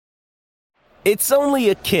It's only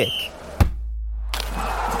a kick,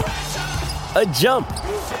 a jump,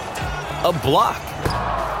 a block.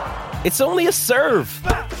 It's only a serve.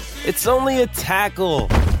 It's only a tackle,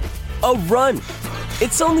 a run.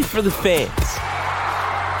 It's only for the fans.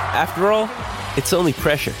 After all, it's only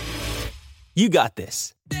pressure. You got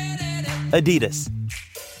this. Adidas.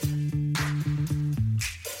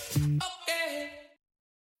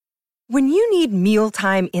 When you need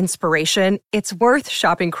mealtime inspiration, it's worth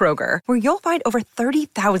shopping Kroger, where you'll find over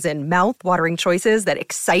 30,000 mouth-watering choices that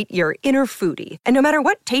excite your inner foodie. And no matter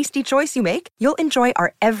what tasty choice you make, you'll enjoy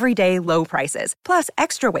our everyday low prices, plus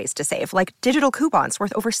extra ways to save, like digital coupons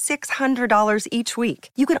worth over $600 each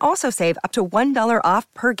week. You can also save up to $1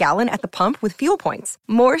 off per gallon at the pump with fuel points.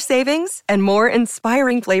 More savings and more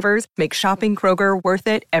inspiring flavors make shopping Kroger worth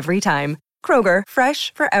it every time. Kroger,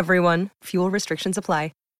 fresh for everyone. Fuel restrictions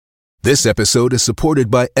apply. This episode is supported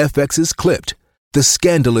by FX's Clipped, the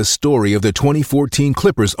scandalous story of the 2014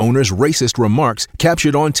 Clippers owner's racist remarks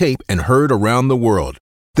captured on tape and heard around the world.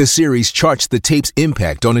 The series charts the tape's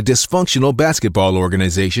impact on a dysfunctional basketball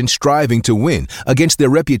organization striving to win against their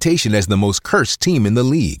reputation as the most cursed team in the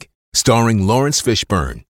league. Starring Lawrence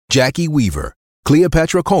Fishburne, Jackie Weaver,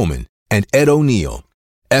 Cleopatra Coleman, and Ed O'Neill.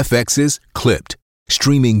 FX's Clipped,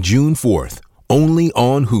 streaming June 4th, only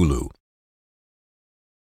on Hulu.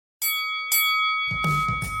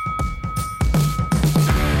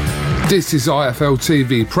 This is IFL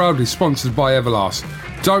TV, proudly sponsored by Everlast.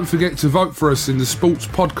 Don't forget to vote for us in the Sports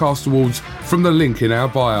Podcast Awards from the link in our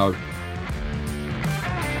bio.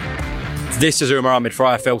 This is Umar Ahmed for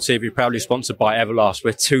IFL TV, proudly sponsored by Everlast.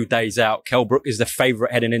 We're 2 days out. Kell Brook is the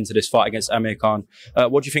favourite heading into this fight against Amir Khan.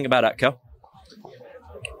 What do you think about that, Kell?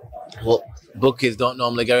 Well, bookies don't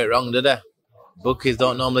normally get it wrong, do they? Bookies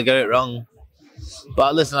don't normally get it wrong.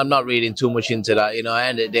 But listen, I'm not reading too much into that. You know, at the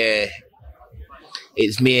end of the day,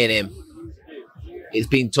 it's me and him. It's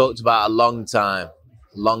been talked about a long time.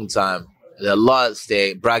 There's a lot at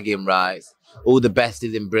stake, bragging rights. All the best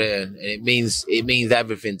is in Britain, and it means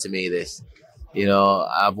everything to me. This, you know,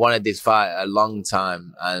 I've wanted this fight a long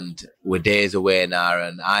time, and we're days away now,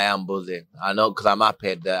 and I am buzzing. I know because I'm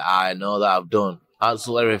happy that I know that I've done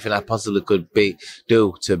absolutely everything I possibly could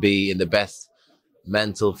do to be in the best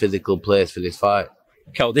mental, physical place for this fight.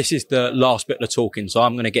 Kell, this is the last bit of the talking, so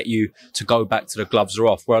I'm going to get you to go back to the gloves are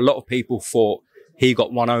off, where a lot of people thought he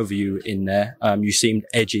got one over you in there. You seemed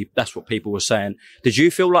edgy. That's what people were saying. Did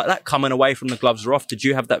you feel like that coming away from the gloves are off? Did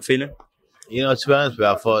you have that feeling? You know, to be honest with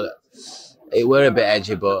you, I thought it were a bit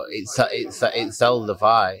edgy, but it sells the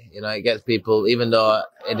fight. You know, it gets people, even though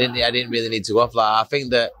I didn't really need to go off. Like, I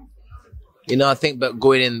think that, you know, but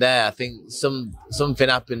going in there, I think something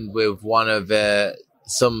happened with one of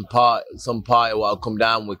some party what had come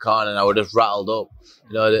down with Khan, and I was just rattled up.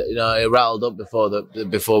 You know, it rattled up before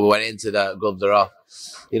we went into the gloves are off.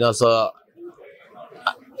 You know, so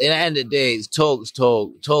in the end of the day, it's talk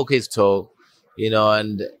is talk. You know,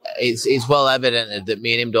 and it's well evident that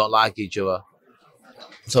me and him don't like each other.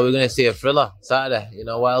 So we're going to see a thriller Saturday. You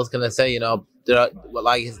know, what else can I say? You know,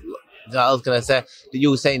 what else can I say?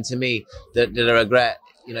 You were saying to me that I regret.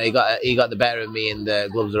 You know, he got the better of me and the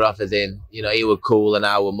gloves are off as in, you know, he was cool and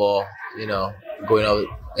I was more, you know, going over.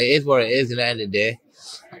 It is what it is in the end of the day.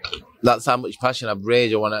 That's how much passion I've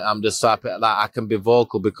raged. I'm just so happy that I can be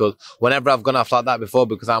vocal, because whenever I've gone off like that before,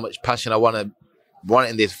 because how much passion I want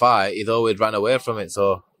in this fight, he's always ran away from it.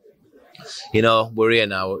 So, you know, we're here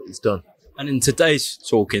now. It's done. And in today's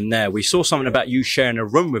talking there, we saw something about you sharing a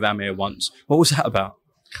room with Amir once. What was that about?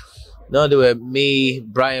 No, there were me,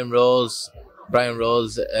 Brian Rose,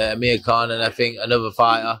 Amir Khan, and I think another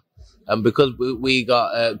fighter. And because we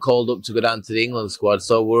got called up to go down to the England squad,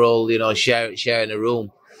 so we're all, you know, sharing a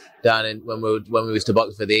room down in when we used to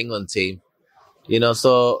box for the England team. You know,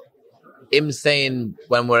 so him saying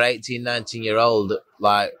when we're 18, 19-year-old,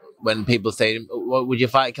 like when people say, "What would you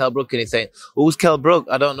fight Kell Brook?" and he's saying, "Who's Kell Brook?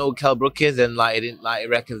 I don't know who Kell Brook is," and he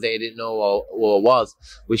reckons that he didn't know who it was.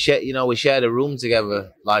 We shared a room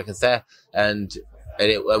together, like I said, and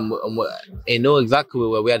he knew exactly who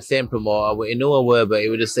we were. We had the same promoter. He knew who we were, but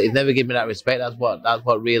he's never given me that respect. That's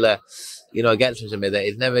what really, you know, gets to me. That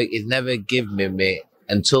he's never given me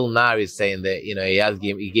until now. He's saying that, you know,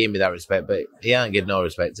 he gave me that respect, but he hasn't given no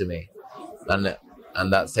respect to me,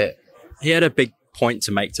 and that's it. He had a big point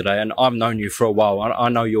to make today, and I've known you for a while. I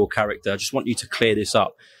know your character. I just want you to clear this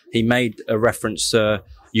up. He made a reference to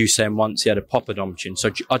you saying once he had a poppadom chin, so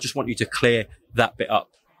I just want you to clear that bit up.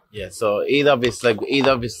 Yeah, so he's obviously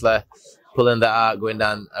pulling that out, going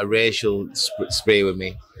down a racial spree with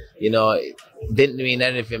me. You know, it didn't mean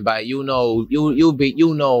anything by it. You know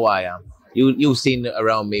who I am. You've seen it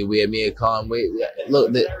around me with Amir Khan. You know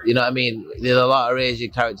what I mean? There's a lot of Asian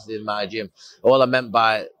characters in my gym. All I meant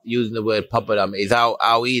by using the word papadam is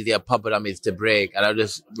how easy a papadam is to break, and I'm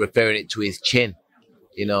just referring it to his chin.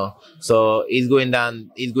 You know, so he's going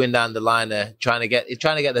down the line trying to get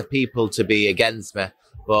the people to be against me.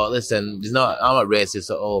 But listen, I'm not racist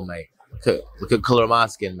at all, mate. Look at colour of my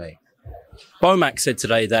skin, mate. Bomac said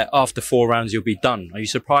today that after 4 rounds you'll be done. Are you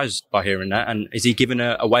surprised by hearing that? And is he giving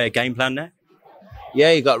away a game plan there?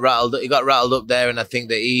 Yeah, he got rattled up there, and I think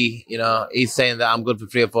that he's saying that I'm good for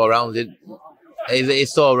 3 or 4 rounds.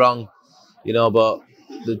 It's so wrong, you know. But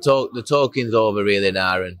the talking's over really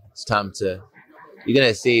now, and it's time to. You're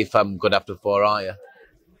gonna see if I'm good after 4, aren't you?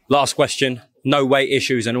 Last question. No weight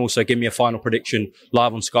issues, and also give me a final prediction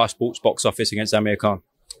live on Sky Sports box office against Amir Khan.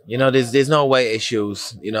 You know, there's no weight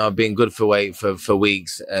issues. You know, I've been good for weight for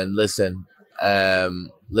weeks. And listen,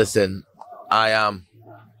 I'm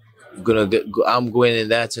going in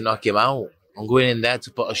there to knock him out. I'm going in there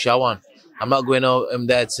to put a show on. I'm not going in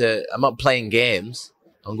there I'm not playing games.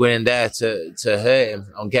 I'm going in there to hurt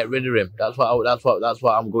him and get rid of him. That's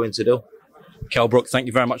what I'm going to do. Kell Brook, thank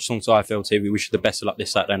you very much on IFL TV. We wish you the best of luck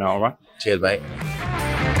this Saturday night, all right? Cheers, mate.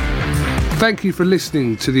 Thank you for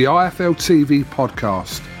listening to the IFL TV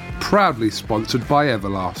podcast, proudly sponsored by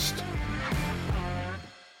Everlast.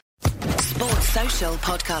 Sports Social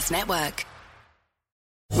Podcast Network.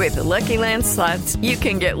 With the Lucky Land Slots, you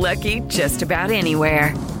can get lucky just about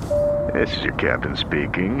anywhere. This is your captain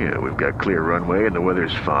speaking. We've got clear runway and the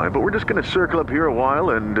weather's fine, but we're just going to circle up here a while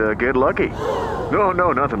and get lucky.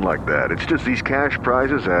 No, nothing like that. It's just these cash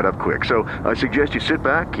prizes add up quick. So I suggest you sit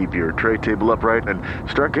back, keep your tray table upright, and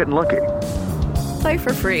start getting lucky. Play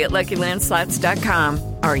for free at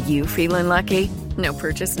LuckyLandSlots.com. Are you feeling lucky? No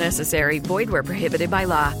purchase necessary. Void where prohibited by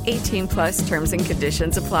law. 18+ terms and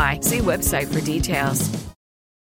conditions apply. See website for details.